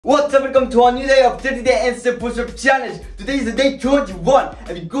What's up, welcome to a new day of 30-day handstand push-up challenge. Today is the day 21 and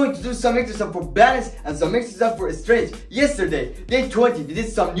we're going to do some exercise for balance and some exercise for strength. Yesterday, day 20, we did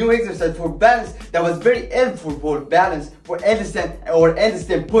some new exercise for balance that was very helpful for balance, for handstand or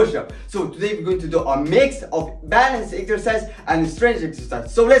handstand push-up. So today we're going to do a mix of balance exercise and strength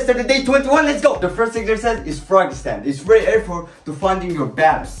exercise. So let's start the day 21, let's go! The first exercise is frog stand. It's very helpful to finding your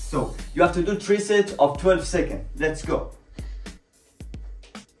balance. So you have to do 3 sets of 12 seconds. Let's go.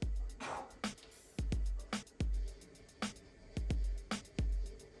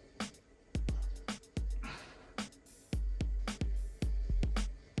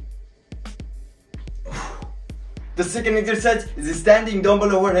 The second exercise is a standing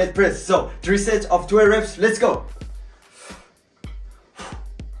dumbbell overhead press. So 3 sets of 12 reps, let's go.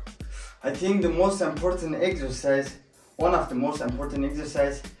 I think the most important exercise, one of the most important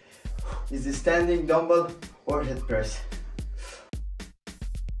exercise, is the standing dumbbell overhead press.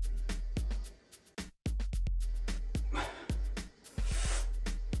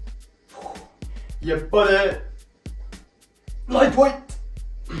 Yeah, buddy. Lightweight.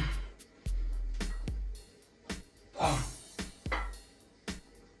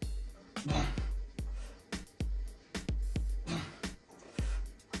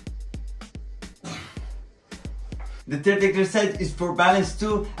 The third exercise is for balance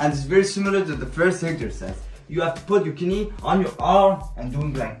too, and it's very similar to the first exercise. You have to put your knee on your arm and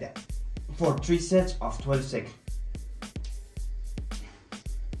doing like that for 3 sets of 12 seconds.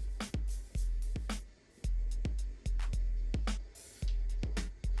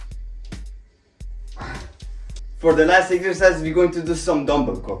 For the last exercise, we're going to do some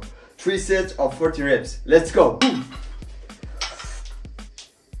dumbbell curl. 3 sets of 40 reps. Let's go.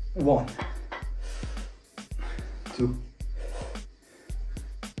 1, 2,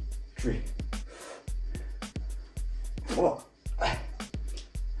 3, 4,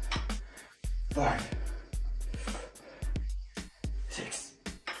 5, 6,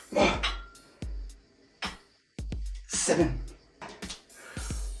 7,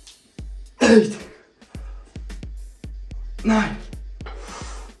 8, 9,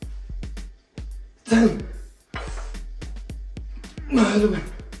 10, 11,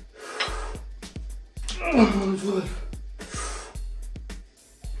 12,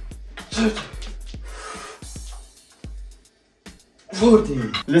 13,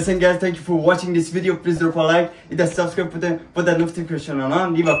 14. Listen guys, thank you for watching this video. Please drop a like, hit that subscribe button, put that notification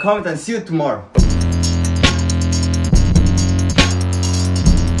on, leave a comment and see you tomorrow.